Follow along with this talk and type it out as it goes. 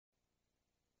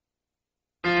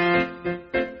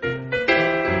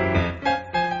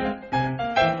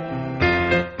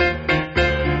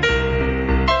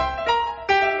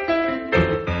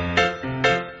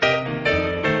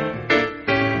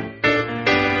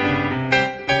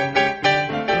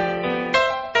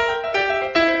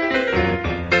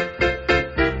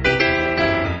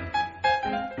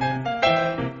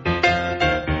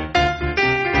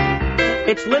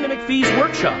It's Linda MacPhee's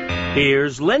workshop.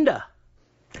 Here's Linda.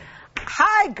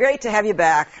 Hi, great to have you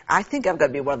back. I think I'm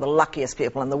going to be one of the luckiest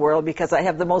people in the world because I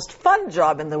have the most fun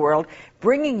job in the world,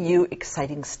 bringing you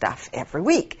exciting stuff every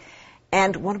week.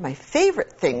 And one of my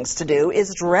favorite things to do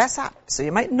is dress up. So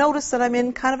you might notice that I'm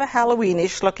in kind of a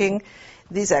Halloweenish looking.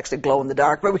 These actually glow in the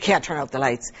dark, but we can't turn out the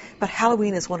lights. But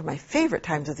Halloween is one of my favorite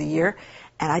times of the year,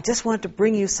 and I just wanted to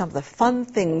bring you some of the fun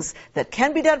things that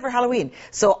can be done for Halloween.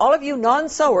 So all of you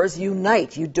non-sewers,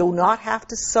 unite. You do not have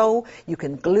to sew. You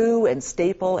can glue and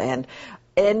staple and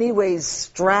anyways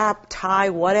strap,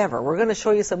 tie, whatever. We're going to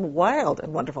show you some wild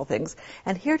and wonderful things.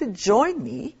 And here to join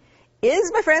me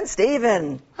is my friend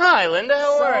Stephen. Hi, Linda.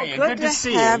 How are you? Good to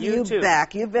see you. Have you too.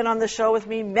 Back. You've been on the show with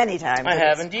me many times. I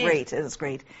have indeed. Great. It's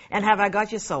great. And have I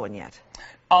got you sewing yet?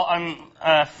 Oh, I'm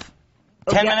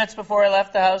 10 minutes before I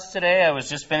left the house today. I was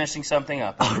just finishing something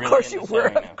up. Of course you were.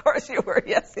 Of course you were.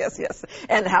 Yes, yes, yes.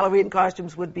 And Halloween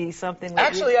costumes would be something.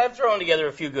 Actually, I've thrown together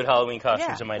a few good Halloween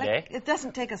costumes in my day. It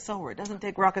doesn't take a sewer. It doesn't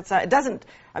take rocket science. It doesn't.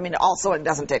 I mean, all sewing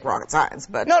doesn't take rocket science,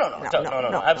 but no,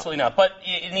 absolutely not. But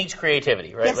it needs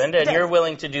creativity, right, yes, Linda? And you're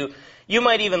willing to do. You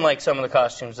might even like some of the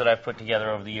costumes that I've put together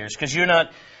over the years because you're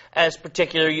not as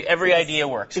particular. Every idea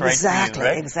works, right? Exactly,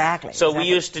 right? Exactly. So what we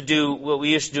used to do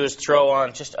is throw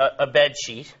on just a bed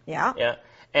sheet. Yeah. Yeah.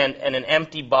 And an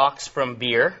empty box from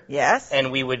beer. Yes.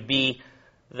 And we would be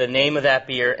the name of that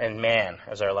beer and Man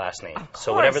as our last name.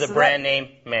 So whatever the brand name,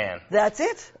 Man. That's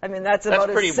it. I mean, that's about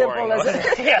as simple as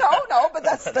it is. Yeah. No, but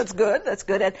that's good. That's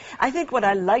good. And I think what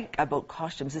I like about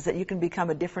costumes is that you can become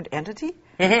a different entity.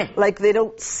 Mm-hmm. Like they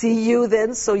don't see you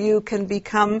then, so you can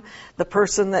become the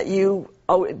person that you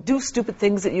do stupid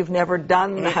things that you've never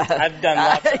done. I've done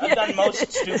lots. I've done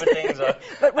most stupid things.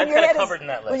 But when I've got it covered in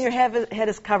that list. When your head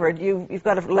is covered, you've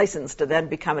got a license to then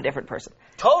become a different person.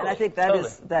 Totally. And I think that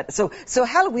is that. So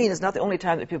Halloween is not the only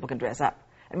time that people can dress up.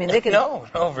 I mean, they can. No,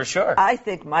 for sure. I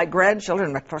think my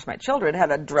grandchildren, of course, my children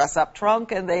had a dress-up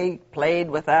trunk, and they played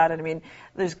with that. And I mean,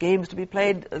 there's games to be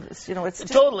played. It's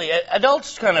just, totally.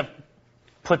 Adults kind of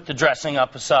put the dressing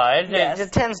up aside. Yes.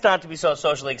 It tends not to be so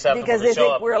socially acceptable because to they show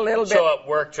think we're a little bit. Show up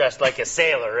work dressed like a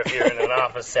sailor if you're in an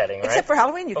office setting, right? Except for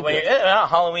Halloween, you can. But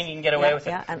Halloween, you can get away with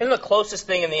it. And the closest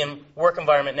thing in the work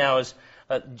environment now is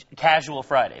casual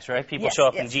Fridays, right? People show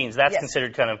up in jeans. That's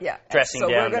considered kind of dressing down.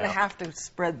 So we're going to have to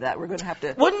spread that. We're going to have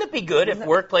to. Wouldn't it be good if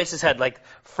workplaces had like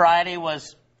Friday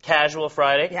was casual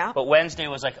Friday, but Wednesday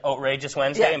was like outrageous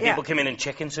Wednesday, and people come in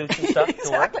chicken suits and stuff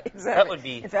to work? Exactly. That would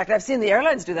be. In fact, I've seen the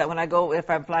airlines do that when I go, if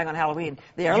I'm flying on Halloween.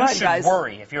 The airline guys. You should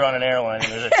worry if you're on an airline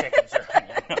and there's a chicken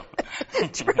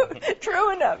suit.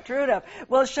 True enough.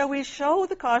 Well, shall we show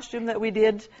the costume that we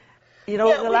did? The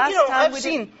last time I've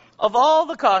seen of all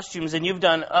the costumes, and you've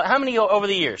done how many over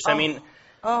the years?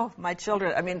 My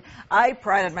children. I mean, I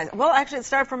prided myself. Well, actually, it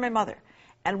started from my mother,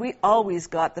 and we always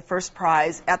got the first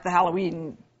prize at the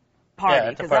Halloween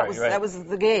party because that was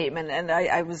the game, and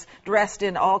I was dressed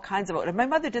in all kinds of it. And my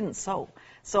mother didn't sew,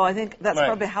 so I think that's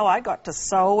probably how I got to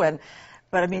sew.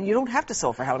 But I mean, you don't have to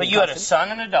sew for Halloween. But you had a son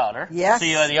and a daughter. Yes. So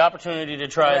you had the opportunity to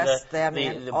try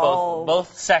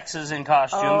both sexes in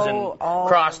costumes and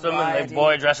cross them, and the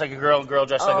boy dressed like a girl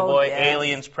dressed like a boy,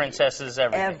 aliens, princesses,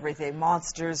 everything. Everything,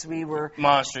 monsters. We were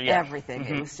everything.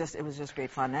 Mm-hmm. It was just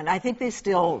great fun, and I think they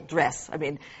still dress. I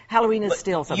mean, Halloween is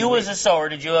still something. You as a sewer,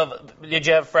 did you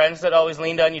have friends that always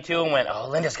leaned on you too and went, "Oh,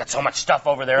 Linda's got so much stuff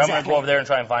over there. I'm going to go over there and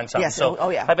try and find something." Yes. So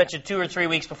I bet you 2 or 3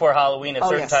 weeks before Halloween, at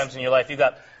certain times in your life, you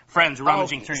got friends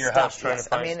rummaging through your house trying to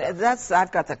find stuff.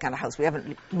 I've got that kind of house. We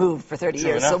haven't moved for 30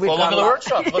 years. So look at the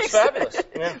workshop. It looks fabulous.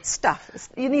 Yeah. Stuff.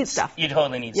 You need stuff. You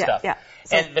totally need stuff. Yeah.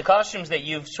 So, and the costumes that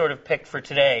you've sort of picked for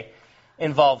today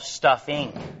involve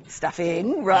stuffing.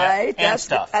 Stuffing, right. Yeah. And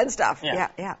stuff. And stuff.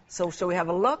 Yeah. So shall we have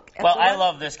a look? I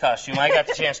love this costume. I got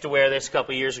the chance to wear this a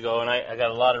couple of years ago, and I got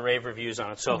a lot of rave reviews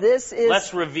on it. So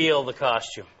let's reveal the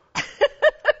costume.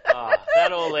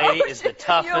 That old lady is the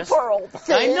toughest. You poor old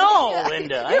thing. I know,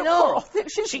 Linda. I know.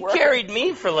 She carried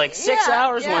me for like 6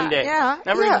 hours one day.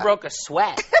 Never even broke a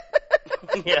sweat.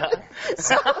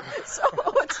 So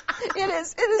it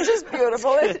is just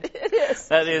beautiful. It is.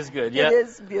 That is good. Yeah. It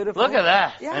is beautiful. Look at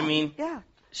that. Yeah. I mean,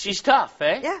 she's tough,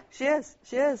 eh? Yeah, she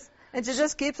is. And she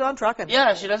just keeps on trucking.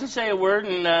 Yeah, she doesn't say a word,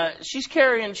 and she's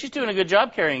doing a good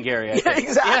job carrying Gary, I think.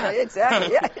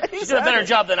 Exactly. Yeah, she's doing a better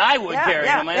job than I would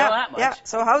carrying him, I know that much. Yeah.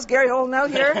 So how's Gary holding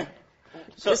out here?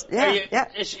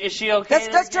 Is she okay?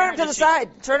 Let's turn him to the side.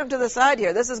 Turn him to the side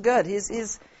here. This is good.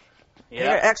 He's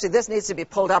here. Actually, this needs to be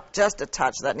pulled up just a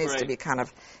touch. That needs to be kind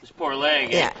of... His poor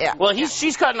leg. Yeah. Well,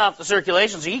 she's cutting off the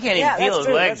circulation, so he can't even feel his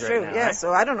legs right now. Yeah,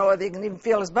 so I don't know whether he can even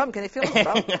feel his bum. Can he feel his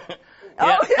bum?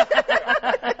 Yeah. Oh,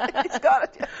 yeah. He's got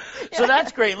it. Yeah. So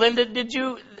that's great. Linda,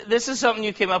 this is something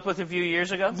you came up with a few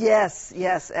years ago? Yes,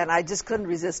 and I just couldn't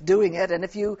resist doing it. And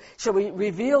shall we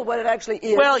reveal what it actually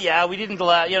is? Well, yeah, we didn't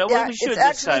allow, we should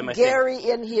this time, I think. It's actually Gary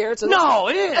in here. So no,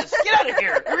 it is. Get out of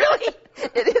here. Really?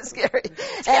 It is Gary.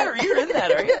 Gary, you're in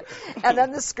that, are you? And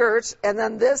then the skirt, and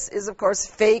then this is, of course,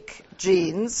 fake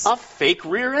jeans. A fake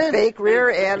rear end. Fake rear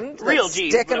end. Real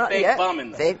jeans, but a fake bum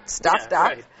in them. Fake stuffed up.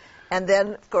 Right. And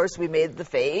then, of course, we made the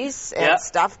face and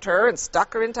stuffed her and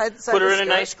stuck her inside the Put her in a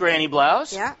nice granny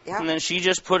blouse. Yeah. And then she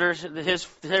just put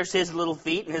his little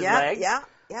feet and his legs.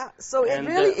 Yeah. So it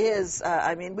really is,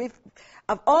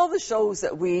 of all the shows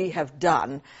that we have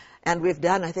done, and we've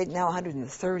done, I think, now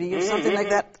 130 or something like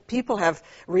that. People have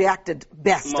reacted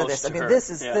best to this. I mean,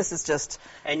 this is just...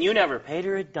 And you never paid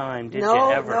her a dime, did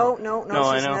you, ever?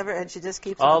 No, she's never, and she just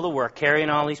keeps... All the work,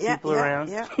 carrying all these people around.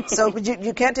 Yeah. So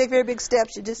you can't take very big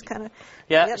steps. You just kind of...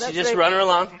 Yeah, she just run her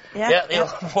along.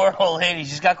 Poor old lady.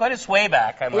 She's got quite a sway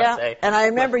back, I must say. And I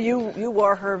remember you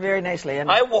wore her very nicely. And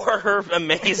I wore her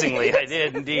amazingly. I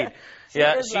did, indeed.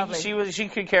 She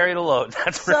could carry the load,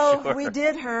 that's for sure. So we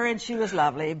did her, and she was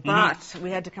lovely, but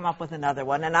we had to come up with another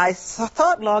one. And I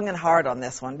thought long and hard on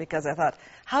this one, because I thought,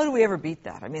 how do we ever beat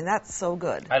that? I mean, that's so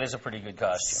good. That is a pretty good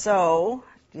costume. So,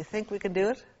 do you think we can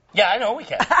I Yeah, I know we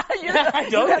can. I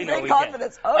totally know we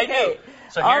confidence. can. Okay. I do.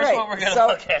 So here's what we're going to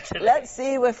look at today. Let's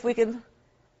see if we can...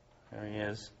 There he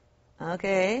is.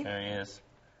 Okay. There he is.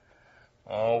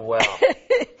 Oh, well.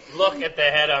 Look at the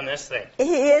head on this thing.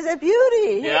 He is a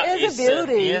beauty. Yeah, he is a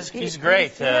beauty. He's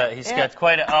great. He's got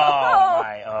quite a... Oh,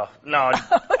 my. Oh, no.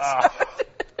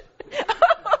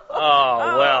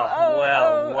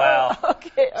 Well.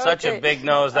 Okay. Such a big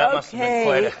nose. That must have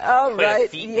been quite a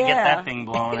feat to get that thing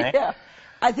blown, eh? Yeah.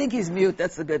 I think he's mute.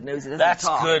 That's the good news. He doesn't That's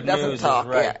talk. good news, talk.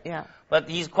 Right. Yeah. But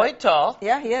he's quite tall.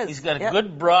 Yeah, he is. He's got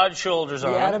good broad shoulders on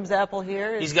him. The Adam's apple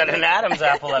here. He's got an Adam's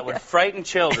apple that would frighten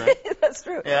children. That's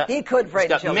true. Yeah. He could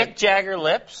frighten children. He's got Mick Jagger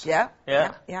lips. Yeah.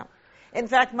 In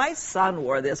fact, my son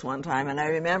wore this one time, and I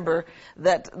remember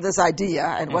that this idea,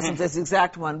 and it wasn't this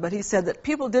exact one, but he said that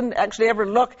people didn't actually ever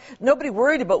look, nobody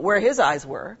worried about where his eyes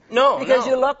were. No, because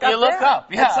you look up You look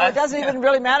up, yeah. And so it doesn't even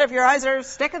really matter if your eyes are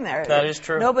sticking there. That is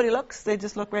true. Nobody looks, they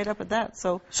just look right up at that.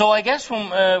 So I guess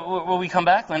when we come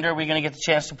back, Linda, are we going to get the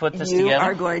chance to put this together? You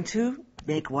are going to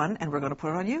make one, and we're going to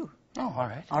put it on you. Oh, all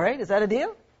right. All right, is that a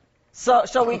deal? So,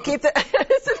 shall we keep the...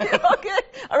 Okay.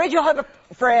 All right, you'll have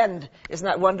a friend. Isn't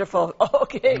that wonderful?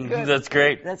 Okay, good. That's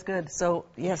great. That's good. So,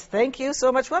 yes, thank you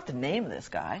so much. We'll have to name this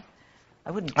guy.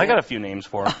 I got a few names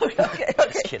for him. Okay.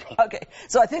 Just kidding. Okay.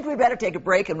 So I think we better take a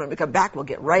break, and when we come back, we'll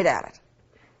get right at it.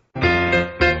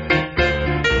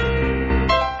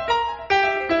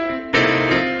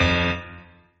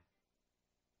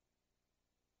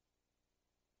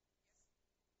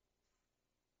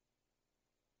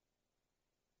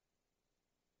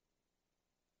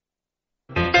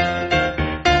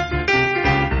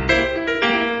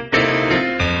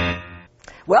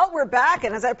 Well, we're back,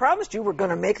 and as I promised you, we're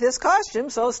going to make this costume.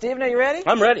 So, Stephen, are you ready?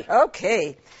 I'm ready.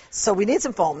 Okay. So we need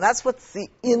some foam. That's what's the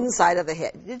inside of the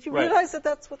head. Did you realize that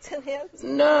that's what's in here?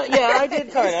 No, yeah, I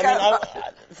did kind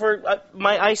of.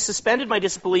 I suspended my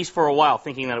disbelief for a while,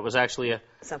 thinking that it was actually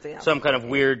something else, some kind of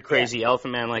weird, crazy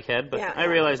elephant man-like head. But I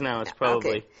realize now it's probably.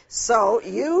 Okay. So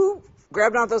you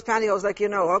grabbed onto those pantyhose like you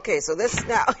know. Okay, so this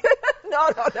now. No.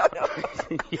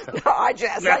 No, I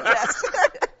jest.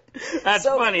 That's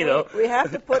funny, though. We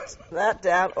have to put that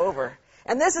down over.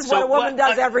 And this is what a woman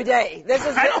does every day.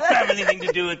 I don't have anything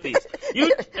to do with these.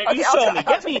 You show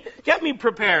me. Get me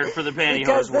prepared for the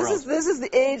pantyhose world. Because this is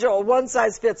the age-old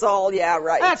one-size-fits-all. Yeah,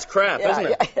 right. That's crap, isn't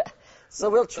it? Yeah. So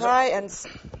we'll try and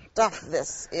stuff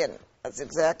this in. That's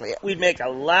exactly it. We'd make a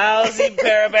lousy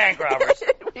pair of bank robbers.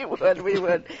 We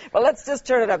would. Well, let's just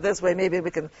turn it up this way. Maybe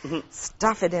we can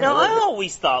stuff it in. Now, I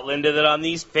always thought, Linda, that on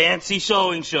these fancy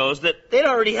sewing shows that they'd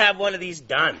already have one of these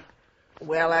done.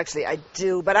 Well, actually, I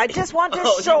do, but I just want to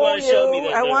show you. Show me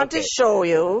that, I want to show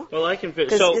you. Well, I can fit.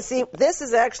 Because you see, this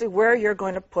is actually where you're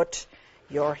going to put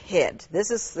your head.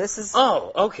 This is.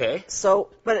 Oh, okay. So,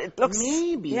 but it looks.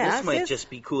 Maybe this might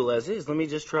just be cool as is. Let me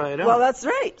just try it out. Well, that's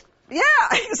right. Yeah,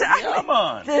 exactly. Come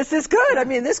on. This is good. I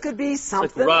mean, this could be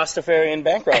something. Like Rastafarian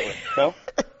bank robber. No?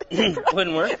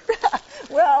 Wouldn't work?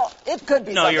 Well, it could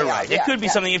be something. No, you're right. Else. It could be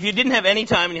something. If you didn't have any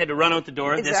time and you had to run out the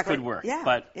door, exactly. This could work. Yeah,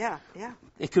 but yeah.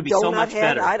 It could be so much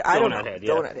better. I don't know.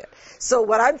 Donut head. So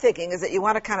what I'm thinking is that you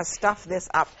want to kind of stuff this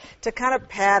up to kind of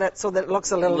pad it so that it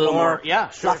looks a little more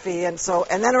fluffy, and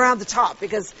then around the top,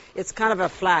 because it's kind of a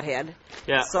flat head.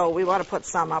 Yeah. So we want to put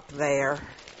some up there.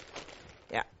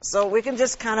 Yeah. So we can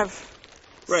just kind of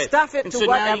Right. stuff it and to so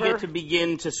whatever. now you get to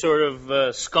begin to sort of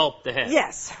sculpt the head.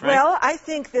 Yes. Right? Well, I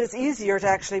think that it's easier to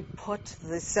actually put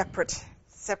the separate.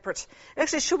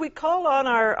 Actually, should we call on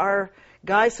our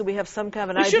guys so we have some kind of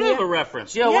an we idea? should have a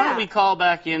reference. Yeah, why don't we call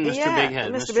back in Mr. Big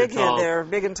Head? Mr. Big Head there,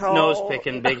 big and tall.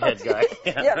 Nose-picking, big head guy.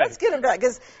 Yeah, let's get him back.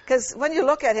 Because when you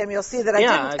look at him, you'll see that I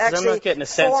didn't I'm not getting actually a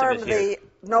sense form of it here.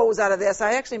 the nose out of this.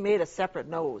 I actually made a separate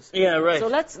nose. Yeah, right. So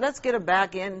let's get him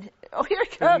back in. Oh, here he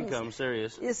Here comes. he comes. There he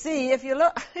is. You see, if you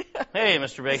look... Hey,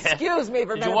 Mr. Big Head. Excuse me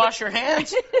for a Did minute. you wash your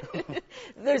hands?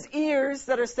 There's ears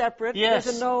that are separate. Yes.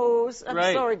 There's a nose. I'm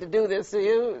Right. sorry to do this to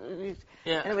you.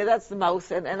 Yeah. Anyway, that's the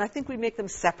mouth, and I think we make them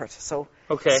separate. So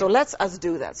Okay. So let's us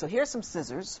do that. So here's some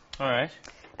scissors, All right.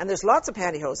 and there's lots of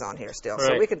pantyhose on here still, so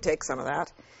Right. we can take some of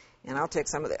that, and I'll take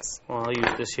some of this. Well, I'll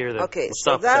use this here. Then. Okay, We'll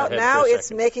so stop that head now for a it's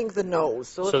second. making the nose.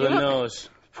 So if So you the look, nose,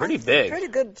 pretty that's big. pretty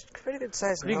good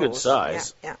size. Pretty nose. good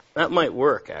size. Yeah. That might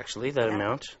work, actually, that Yeah.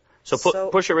 amount. So, So-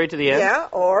 push it right to the end? Yeah,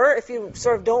 or if you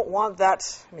sort of don't want that,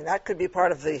 I mean, that could be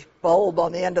part of the bulb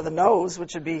on the end of the nose,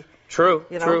 which would be, True,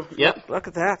 you know, true. Yep. look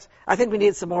at that. I think we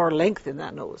need some more length in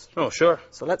that nose. Oh, sure.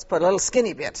 So let's put a little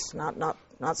skinny bit,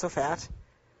 not so fat.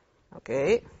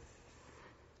 Okay.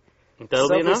 That'll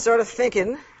so be we're enough? sort of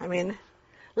thinking, I mean,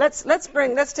 let's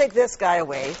take this guy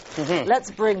away. Mhm. Let's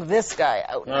bring this guy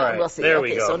out. All right, We'll see. there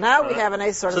okay, we go. so now All we right. have a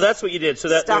nice sort So of that's what you did. So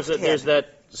that stuffed there's head.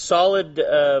 that solid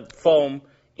foam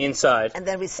inside. And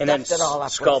then we and then stuffed it all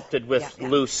up sculpted with yeah.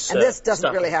 loose And this doesn't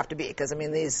stuff. really have to be, because, I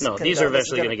mean, these... No, can these go- are this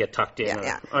is eventually going to get tucked in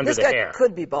Yeah. under This the guy hair.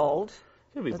 could be bald.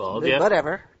 Could be bald, yeah.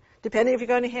 Whatever, depending if you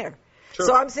got any hair. Sure.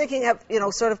 So I'm thinking of,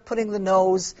 sort of putting the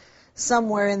nose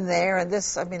somewhere in there, and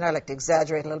this, I mean, I like to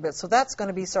exaggerate a little bit, so that's going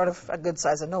to be sort of a good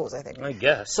size of nose, I think. I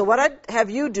guess. So what I'd have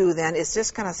you do then is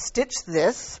just kind of stitch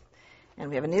this, and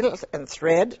we have a needle and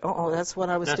thread. Oh, that's what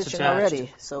I was That's stitching attached.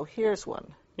 already. So here's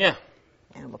one. Yeah.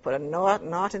 And we'll put a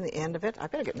knot in the end of it. I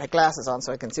better get my glasses on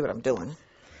so I can see what I'm doing.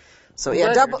 So I'm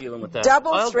yeah, glad you're dealing with that.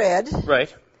 double thread.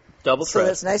 Right. Double So thread.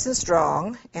 that's nice and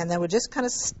strong, and then we'll just kind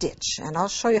of stitch, and I'll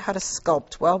show you how to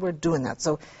sculpt while we're doing that.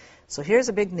 So here's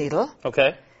a big needle,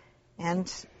 Okay.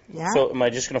 and yeah. So am I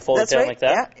just going to fold That's it down right. like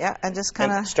that? Yeah, and just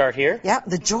kind And of start here? Yeah.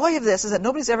 The joy of this is that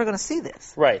nobody's ever going to see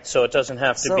this. Right. So it doesn't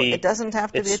have to So be. it doesn't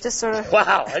have to be. it's- It just sort of.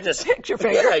 Wow. I just Picked your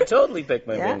finger. Yeah, I totally picked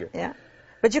my Yeah, finger. yeah.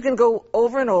 But you can go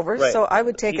over and over. Right. So I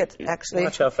would take it You actually.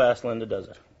 Watch how fast Linda does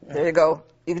it. There you go.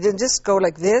 You can just go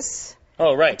like this.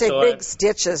 Oh, right. Take so big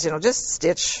stitches. Just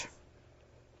stitch.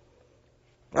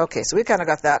 Okay, so we kind of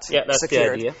got that Yeah, that's the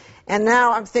secured. idea. And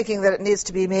now I'm thinking that it needs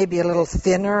to be maybe a little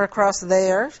thinner across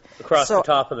there. across So- the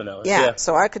top of the nose. Yeah,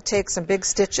 so I could take some big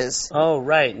stitches. Oh,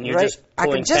 right. And you're right? just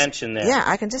pulling tension there. Yeah,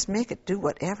 I can just make it do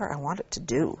whatever I want it to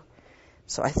do.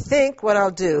 So I think what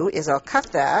I'll do is I'll cut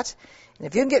that, and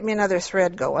if you can get me another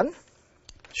thread going.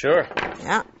 Sure.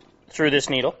 Yeah, Through this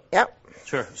needle. yep.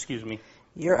 Sure. Excuse me.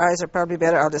 Your eyes are probably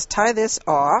better. I'll just tie this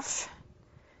off,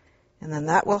 and then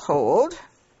that will hold.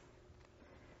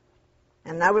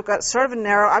 And now we've got sort of a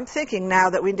narrow, I'm thinking now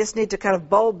that we just need to kind of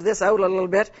bulb this out a little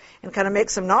bit and kind of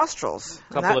make some nostrils.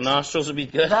 A couple of nostrils would be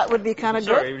good. That would be kind of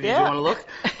Sorry, good. did Yeah. you want to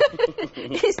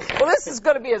look? Well, this is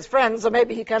going to be his friend, so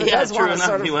maybe he kind of Yeah, does true want to enough.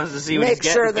 sort of He wants to see what make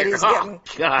he's sure getting that he's there. getting.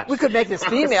 Oh, gosh. We could make this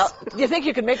female. Do you think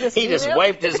you could make this He female? just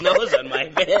wiped his nose on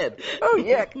my head. Oh,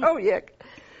 yuck. Oh, yuck.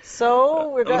 So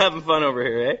we're I'm going having fun over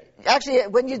here, eh? Actually,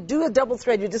 when you do a double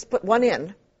thread, you just put one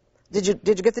in. Did you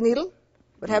get the needle?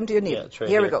 What happened to your needle? Yeah, it's right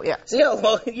here we here. go. Yeah. Yeah,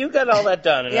 well, you got all that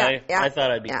done, and Yeah, I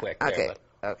thought I'd be yeah. quick Okay.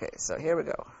 there. Okay. So here we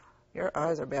go. Your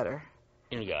eyes are better.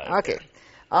 But you got it. Okay.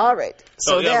 All right.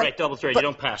 So, yeah, then, right, double thread. but- You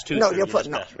don't pass two No, through. you'll You put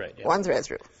just pass right. Yeah. one thread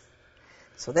through.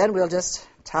 So then we'll just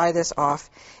tie this off,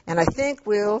 and I think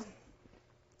we'll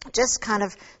just kind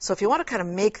of. So if you want to kind of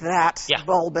make that Yeah.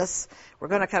 bulbous, we're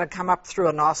going to kind of come up through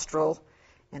a nostril,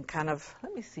 and kind of.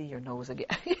 Let me see your nose again.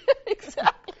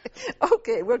 Exactly.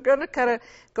 Okay, we're going to kind of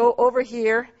go over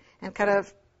here and kind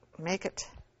of make it.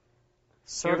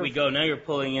 Here we go. Now you're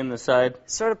pulling in the side.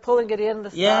 Sort of pulling it in the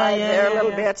Yeah, side yeah, there yeah, a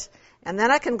little yeah. bit. And then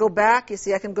I can go back, you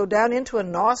see, I can go down into a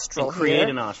nostril And create here.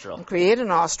 a nostril. And create a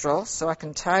nostril, so I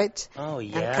can tie it Oh,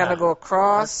 yeah. and kind of go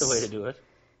across. That's the way to do it.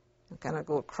 And kind of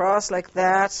go across like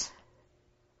that.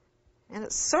 And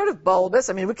it's sort of bulbous.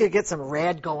 I mean, we could get some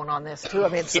red going on this, too. I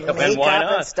mean, some Yeah, and makeup why and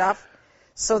not? stuff.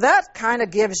 So that kind of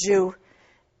gives you,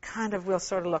 we'll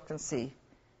sort of look and see.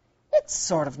 It's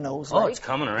sort of nose-like. Oh, it's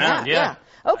coming around, yeah.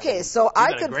 Okay, so I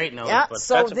got a could. great nose, yeah. but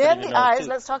So that's a then pretty the good nose, eyes. too.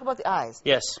 Let's talk about the eyes.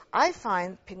 Yes. I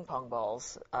find ping pong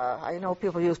balls. I know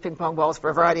people use ping pong balls for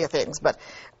a variety of things, but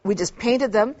we just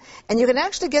painted them, and you can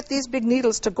actually get these big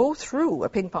needles to go through a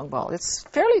ping pong ball. It's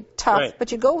fairly tough, Right.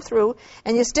 but you go through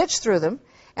and you stitch through them,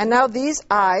 And now these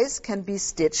eyes can be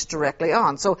stitched directly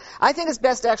on. So I think it's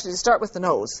best actually to start with the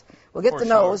nose. We'll get the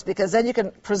nose because then you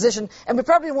can position, and we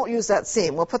probably won't use that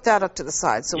seam. We'll put that up to the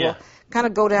side. So we'll kind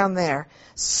of go down there.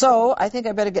 So I think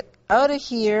I better get out of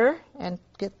here and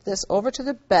get this over to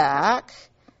the back.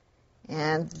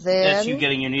 And then... That's you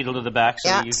getting your needle to the back.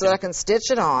 So I can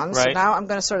stitch it on. Right. So now I'm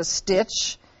going to sort of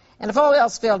stitch. And if all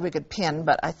else failed, we could pin,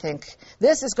 but I think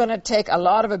this is going to take a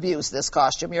lot of abuse, this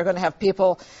costume. You're going to have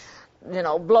people, you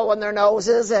know, blowing their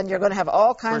noses, and you're going to have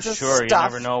all kinds of stuff. For sure, you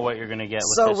never know what you're going to get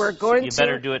with this. We're going You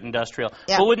better do it industrial.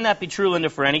 Yeah. Well, wouldn't that be true, Linda,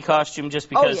 for any costume? Just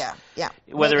because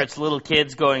whether Make it's little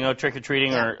kids going out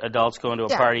trick-or-treating or adults going to a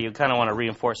party, you kind of want to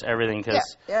reinforce everything.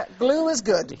 Cause glue is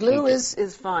good. Glue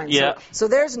is fine. Yeah. So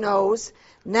there's nose.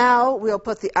 Now we'll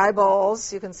put the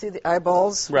eyeballs. You can see the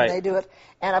eyeballs when they do it.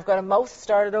 And I've got a mouth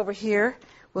started over here.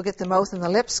 We'll get the mouth and the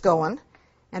lips going.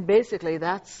 And basically,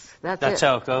 that's it. That's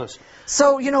how it goes.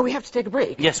 So, you know, we have to take a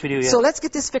break. Yes, we do, So let's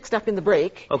get this fixed up in the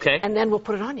break. Okay. And then we'll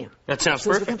put it on you. That sounds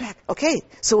perfect. perfect. We come back. Okay,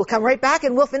 so we'll come right back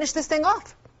and we'll finish this thing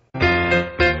off.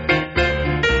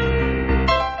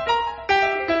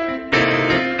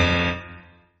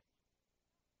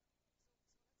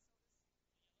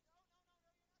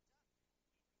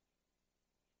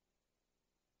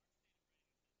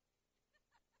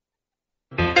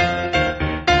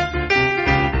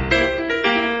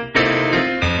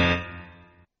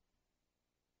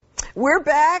 We're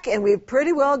back, and we've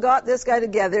pretty well got this guy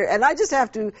together, and I just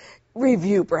have to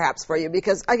review perhaps for you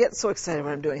because I get so excited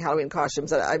when I'm doing Halloween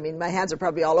costumes. I mean, my hands are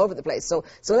probably all over the place. So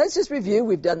let's just review.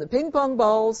 We've done the ping pong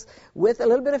balls with a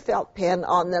little bit of felt pen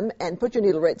on them, and put your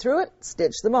needle right through it,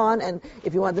 stitch them on, and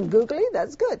if you want them googly,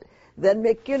 that's good. Then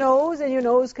make your nose, and your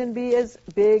nose can be as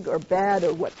big or bad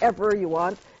or whatever you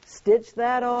want. Stitch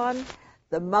that on.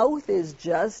 The mouth is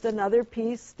just another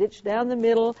piece stitched down the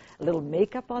middle. A little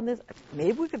makeup on this.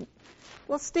 Maybe we could...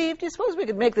 Well, Steve, do you suppose we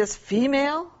could make this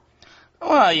female?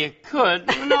 Well, you could.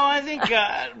 No, I think me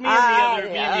and the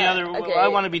other. Okay. I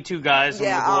want to be two guys, and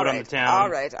we'll go out on the town. All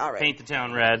right. Paint the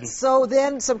town red. So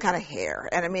then, some kind of hair,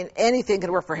 and I mean, anything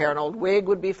can work for hair. An old wig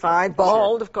would be fine.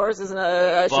 Bald, of course, isn't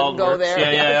I shouldn't go there.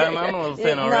 Yeah. I'm a little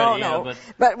thin already. No.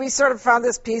 But we sort of found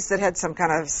this piece that had some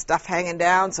kind of stuff hanging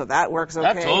down, so that works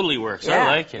okay. That totally works. Yeah. I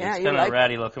like it. It's kind of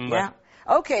ratty looking, but. Yeah.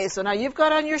 Okay, so now you've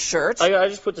got on your shirt. I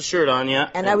just put the shirt on,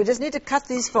 And now we just need to cut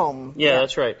these foam. Yeah,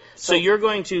 that's right. So you're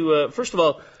going to, first of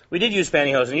all, we did use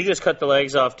pantyhose, and you just cut the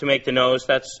legs off to make the nose.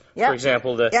 That's, for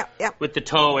example, with the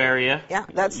toe area. Yeah,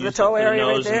 that's the toe area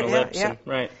right there. And the lips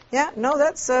right. Yeah, no,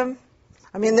 that's, I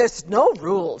mean, there's no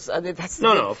rules. I mean, that's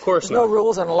no, of course not. There's no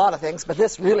rules on a lot of things, but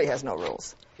this really has no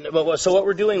rules. So what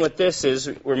we're doing with this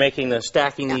is we're making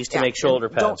stacking these to make shoulder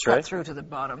pads, Don't cut through to the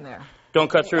bottom there. Don't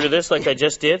cut through to this like I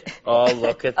just did? Oh,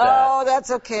 look at that. Oh,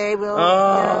 that's okay.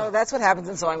 That's what happens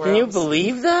in sewing rooms. Can you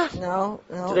believe that? No.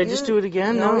 Did I just do it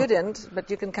again? No, you didn't,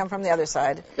 but you can come from the other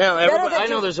side. Now, I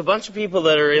know there's a bunch of people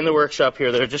that are in the workshop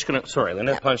here that are just going to, sorry,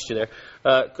 Linda, punched you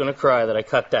there, going to cry that I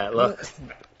cut that. Look.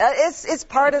 It's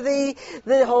part of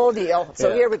the whole deal.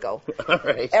 So here we go. All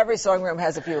right. Every sewing room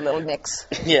has a few little nicks.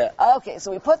 Yeah. Okay,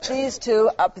 so we put these two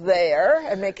up there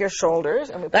and make your shoulders.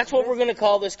 And that's what we're going to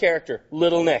call this character,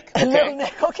 Little Nick. Okay? Little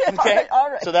Nick, okay. All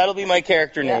right. So that'll be my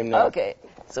character name now. Okay,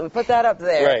 so we put that up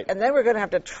there. Right. And then we're going to have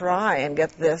to try and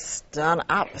get this done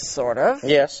up, sort of.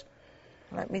 Yes.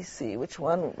 Let me see, which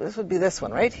one? This would be this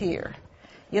one right here.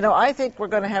 You know, I think we're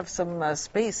going to have some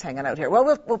space hanging out here. Well,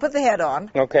 we'll put the head on.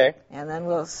 Okay. And then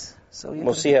we'll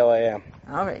see how I am.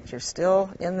 All right, you're still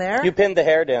in there. You pinned the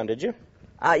hair down, did you?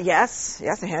 Yes,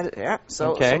 the head. Yeah.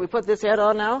 So we put this head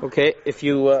on now. Okay. If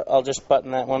you, I'll just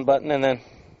button that one button and then.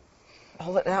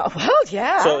 Hold it now. Well,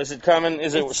 yeah. So is it coming?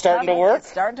 Is it starting to work?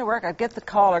 It's starting to work. I'd get the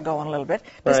collar going a little bit.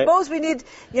 I suppose we need.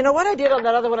 You know what I did on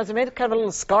that other one is I made kind of a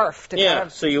little scarf to kind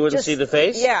of. So you wouldn't see the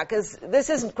face. Yeah, because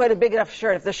this isn't quite a big enough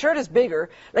shirt. If the shirt is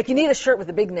bigger, like you need a shirt with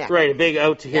a big neck. Right, a big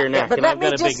out to here neck, and I've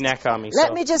got a big neck on me.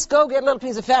 Let me just go get a little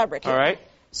piece of fabric here. All right.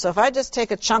 So if I just take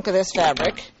a chunk of this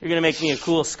fabric. You're going to make me a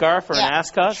cool scarf or an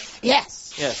ascot?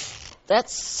 Yes. Yes.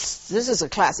 This is a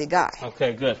classy guy.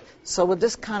 Okay, good. So we'll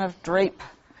just kind of drape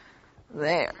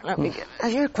there. Let me get.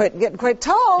 You're getting quite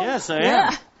tall. Yes, I am.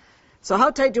 Yeah. So how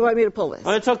tight do you want me to pull this?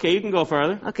 Oh, it's okay. You can go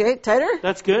farther. Okay, tighter?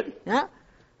 That's good. Yeah.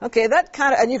 Okay, that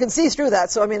kind of, and you can see through that,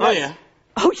 so I mean that's... Oh, yeah.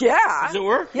 Oh, yeah. Does it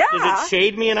work? Yeah. Does it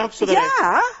shade me enough so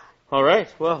that All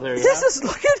right. Well, there you go.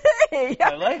 Look at it. Yeah.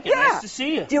 I like it. Nice to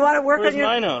see you. Do you want to work Where's on your...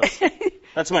 my nose?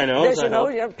 That's my nose. There's your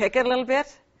nose. You pick it a little bit.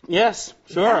 Yes,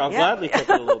 sure. I'll gladly pick it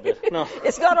a little bit. No.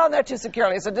 It's not on there too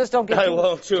securely, so just don't get too I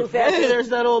won't, too fancy. Hey, there's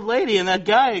that old lady and that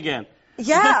guy again.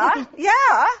 Yeah,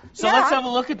 yeah. So let's have a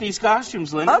look at these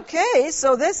costumes, Linda. Okay,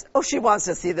 so this, she wants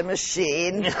to see the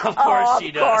machine. Of course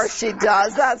she does. Of course she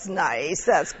does. That's nice.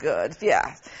 That's good.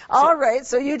 Yeah. All right,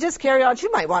 so you just carry on. She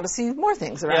might want to see more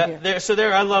things around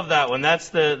here. I love that one. That's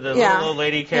the little old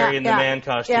lady carrying the man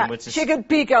costume. Yeah. Which is, she could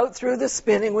peek out through the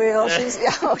spinning wheel.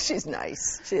 She's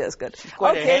nice. She is good. She's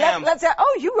quite a ham. Let's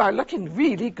you are looking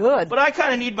really good. But I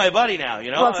kind of need my buddy now,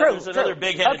 you know? Well, true, There's another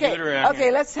big-headed dude around here.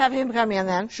 Okay, let's have him come in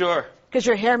then. Sure. Because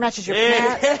your hair matches your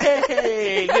pants.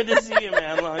 Hey, good to see you,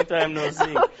 man. Long time no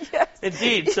see. Oh, yes.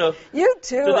 Indeed. So you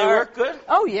too. Do they work good?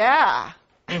 Oh, yeah.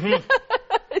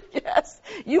 Mm-hmm. Yes.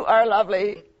 You are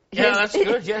lovely. Yeah, that's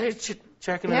good. Yeah, he's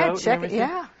checking it out. Check it.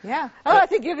 Yeah. Oh, I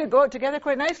think you could go together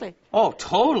quite nicely. Oh,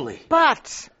 totally.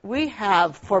 But we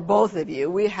have, for both of you,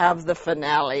 we have the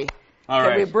finale. All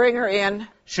right. Can we bring her in?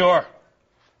 Sure.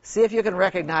 See if you can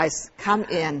recognize. Come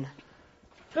in.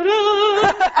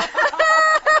 Ta-da!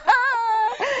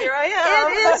 Here I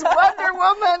am. It is Wonder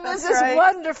Woman. This is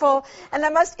wonderful. And I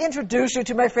must introduce you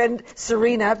to my friend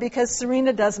Serena, because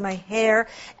Serena does my hair.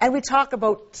 And we talk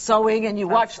about sewing, and you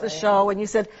watch the show, and you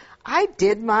said, I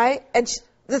did my... And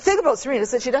the thing about Serena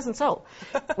is that she doesn't sew.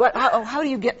 How do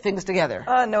you get things together?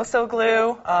 No-sew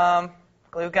glue,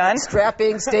 glue gun.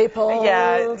 Strapping, staples.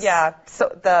 Yeah.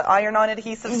 So the iron-on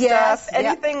adhesive stuff.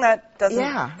 Anything that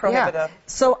doesn't prohibit it.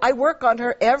 So I work on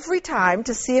her every time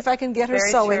to see if I can get her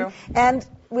sewing. True. And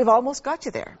we've almost got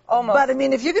you there. Almost. But, I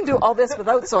mean, if you can do all this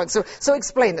without sewing. So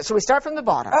explain it. So we start from the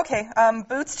bottom. Okay.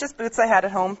 Boots I had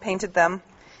at home, painted them.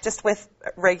 Just with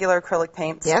regular acrylic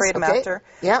paint, sprayed them after.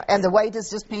 Yeah, and the white is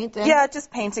just paint then? Yeah,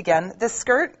 just paint again. This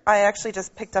skirt, I actually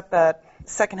just picked up at a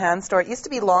secondhand store. It used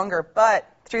to be longer, but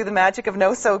through the magic of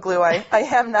no-sew glue, I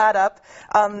hem that up.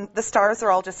 The stars are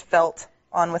all just felt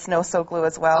on with no-sew glue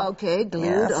as well. Okay,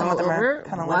 glued all over.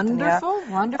 Wonderful.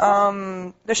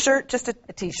 The shirt, just a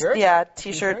T-shirt? Yeah,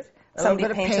 T-shirt.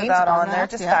 Somebody painted that on there,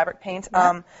 just fabric paint.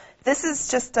 Yeah. This is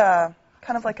just kind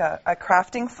of like a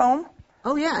crafting foam.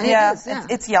 Oh, yeah, it is. Yeah.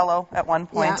 It's yellow at one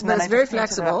point. Yeah, and but then it's very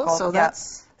flexible, so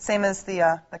that's... Same as the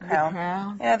crown. The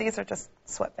crown. Yeah, these are just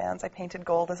sweatbands. I painted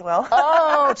gold as well.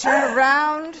 Oh, turn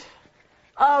around.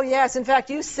 Oh, yes. In fact,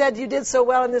 you said you did so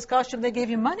well in this costume, they gave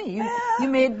you money. You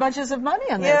made bunches of money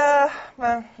on this. Yeah.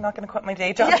 Well, I'm not going to quit my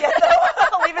day job yet, though.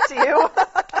 I'll leave it to you.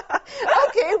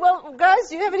 Okay. Well, guys,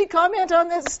 do you have any comment on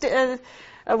this?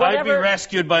 I'd be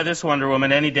rescued by this Wonder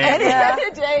Woman any day. Any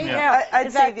day, yeah.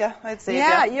 I'd save you.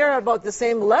 Yeah, you're about the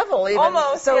same level, even.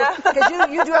 Almost, so, because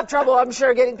you do have trouble, I'm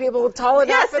sure, getting people tall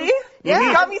enough. Yeah, see? Yeah.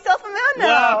 You got me self-a-man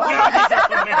now. Well,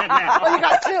 Well, you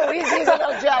got two. He's a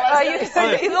little jealous.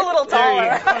 He's a little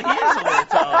taller. He is a little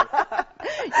taller.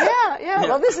 Yeah.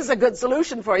 Well, this is a good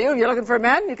solution for you. If you're looking for a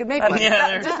man, you can make one.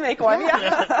 Just make one,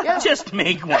 Just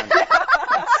make one.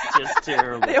 That's just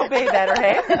terrible. They obey better,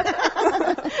 hey?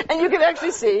 And you can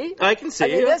actually see. I can see. I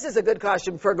mean, this is a good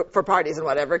costume for parties and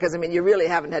whatever, because, I mean, you really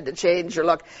haven't had to change your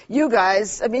look. You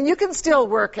guys, I mean, you can still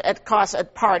work at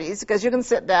parties, because you can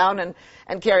sit down and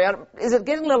carry on. Is it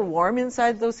getting a little warm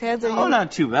inside those heads? Oh,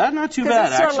 not too bad. Not too bad,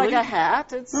 it's sort actually. of like a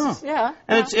hat. It's, And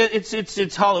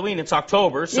it's Halloween. It's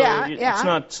October, so it's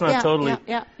not totally...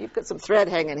 Yeah. You've got some thread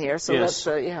hanging here, so that's,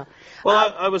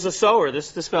 Well, I was a sewer.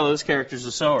 This character's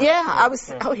a sewer. Yeah, I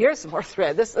was... Oh, here's some more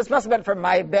thread. This must have been from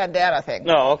my bandana thing.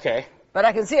 No, okay. But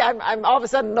I can see, I'm all of a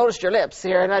sudden noticed your lips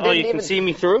here, and I didn't you can see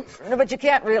me through? No, but you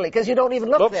can't really, because you don't even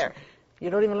look there. You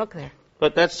don't even look there.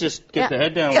 But that's just get the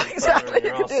head down. Yeah, exactly.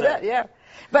 You can do that, yeah.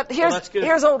 But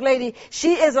here's old lady.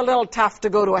 She is a little tough to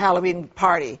go to a Halloween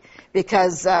party,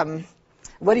 because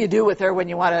what do you do with her when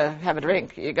you want to have a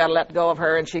drink? You got to let go of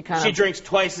her, and she drinks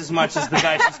twice as much as the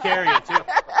guy she's carrying, too.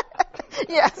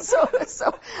 Yeah, so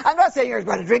I'm not saying you're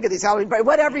going to drink at these Halloween parties.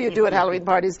 Whatever you do at Halloween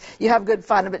parties, you have good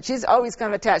fun. But she's always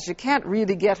kind of attached. You can't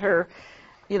really get her,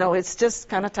 it's just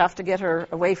kind of tough to get her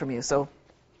away from you. So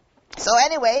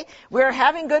anyway, we're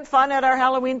having good fun at our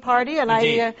Halloween party, and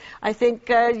I think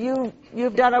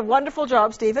you've done a wonderful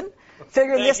job, Stephen,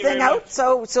 figuring this thing out.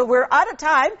 So we're out of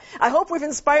time. I hope we've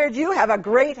inspired you. Have a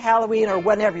great Halloween or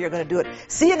whenever you're going to do it.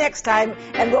 See you next time,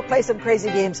 and we'll play some crazy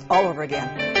games all over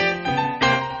again.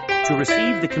 To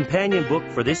receive the companion book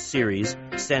for this series,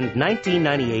 send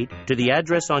 $19.98 to the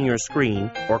address on your screen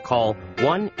or call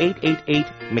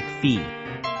 1-888-MacPhee.